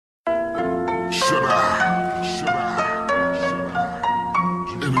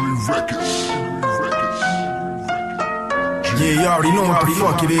You already know what the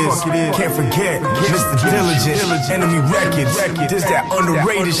fuck it is. Can't forget, Mr. Diligent, Enemy Records. This that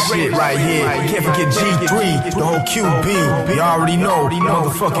underrated shit right here. Can't forget G3, the whole QB. You already know,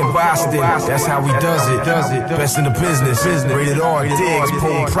 motherfucking Boston. That's how we does it. Best in the business. Rated R, Diggs,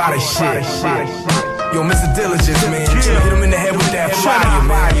 Pole product shit. Yo, Mr. Diligent, man, hit him in the head with that fire,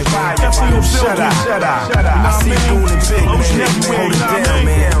 man. Shuteye. I see you doing it big, man. Hold it down,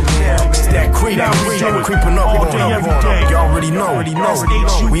 man. It's that creeping up on him. You already know.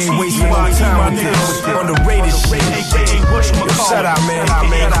 We ain't wasting no time with this underrated shit. Yo, Shuteye, man.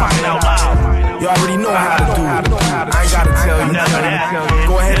 You already know how to do it. I ain't gotta tell you.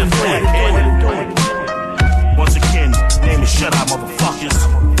 Go ahead and do it. Once again, name is Shuteye, motherfuckers.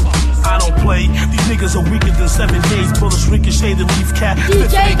 I don't play. These niggas are weaker than 7 days. Bullets ricochet the leaf cap.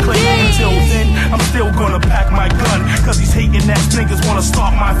 DJ Until then, I'm still gonna pack my gun. Cause these hating ass niggas wanna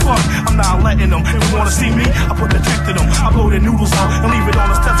start my fun. I'm not letting them. If you wanna see me, I put the tech to them. I blow their noodles out and leave it on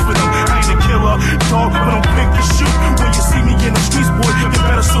the steps for them. I ain't a killer, dog, but I'm quick to shoot. When you see me in the streets, boy, you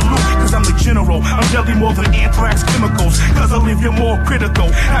better salute. Cause I'm the general. I'm deadly more than anthrax chemicals. Cause I leave you more critical.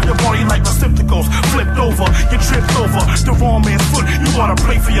 Have your body like receptacles. Flipped over, you tripped over. The wrong man's foot. You wanna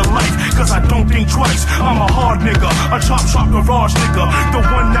pray for your life. Cause I don't think twice. I'm a hard nigga, a chop garage nigga. The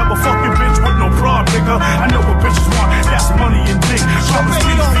one that will fuck your bitch with no bra, nigga. I know what bitches want, that's money and dick. Shopping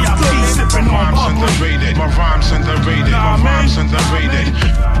streets, VIP, sipping on bubbly. My rhymes underrated, my rhymes underrated.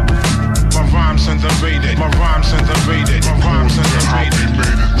 My rhymes underrated, my rhymes underrated, my rhymes underrated.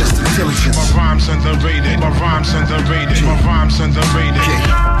 Mr. Diligent. My rhymes underrated, my rhymes underrated, my rhymes underrated.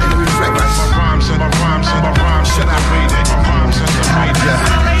 Enemy Records. My rhymes underrated, my rhymes underrated.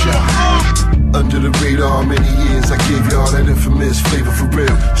 Under the radar, many years I gave y'all that infamous flavor for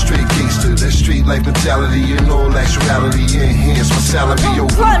real. Straight gangster, that street life mentality. In all actuality, enhance my salary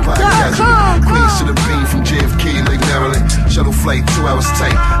over the podcast. Queens to the beam from JFK, Lake Maryland. Shuttle flight, 2 hours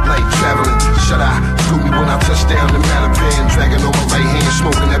tight, light traveling. Shuteye, screw me when I touch down the Maliban. Dragging on my right hand,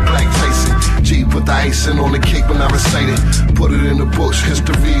 smoking that Black Tyson. G put the icing on the cake when I recite it. Put it in the books,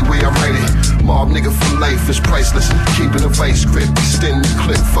 history way I write it. Mob nigga for life is priceless. Keeping a vice grip, extending the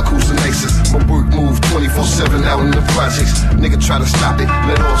clip. Fuck who's the nicest. My work move 24/7 out in the projects. Nigga try to stop it,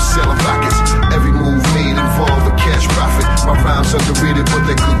 let off selling rockets. Every move made involve a cash profit. My rhymes underrated, but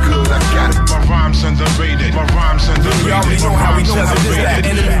they're good, I got it. My rhymes underrated, my rhymes underrated. You already know how we does it. This that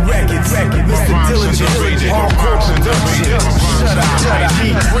Enemy Records. Mr. Diligent, hardcore production. Shuteye,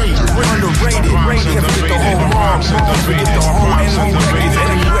 G3, underrated. Can't forget the whole mob. Forget the whole Enemy Records.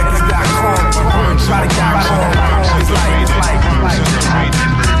 EnemyRecords.com. Try to get on.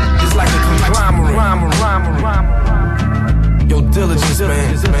 It's like a conglomerate. Yo, Diligence,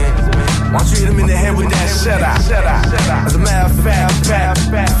 man. Why don't you hit him in the head with that Shuteye? As a matter of fact,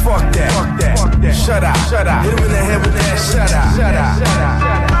 fuck that. Shuteye. Hit him in the head with that Shuteye.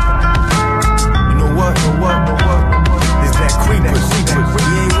 You know what? It's that creepers. We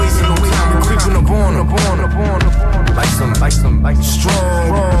ain't wasting no time. We're creeping up on them. Like some strong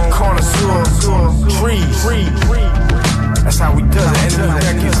connoisseur trees. That's how we does it.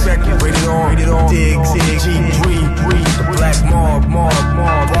 Enemy Records, rated on, Diggs, G3, the Blaq Mobb,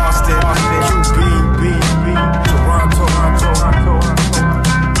 Boston, QB, Toronto,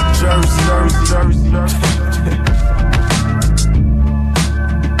 Jersey.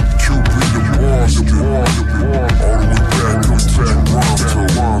 QB to Boston, all the way back to Toronto.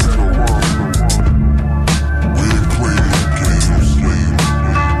 We ain't playing no games.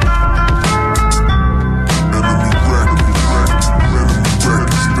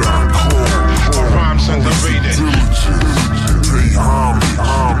 Underrated. Pay homage.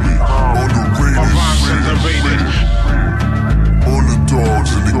 Underrated. My rhymes underrated.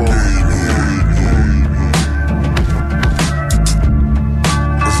 Underdogs in the game.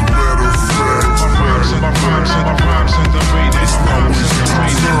 As a matter of fact, my rhymes underrated.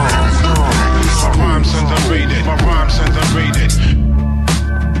 My rhymes underrated. My rhymes underrated.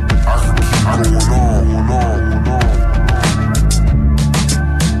 I can keep going on.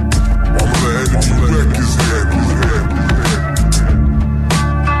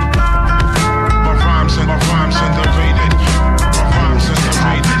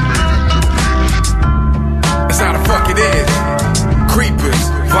 That's how the fuck it is. Creepers,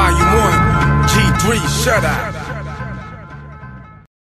 Volume 1, G3, Shuteye.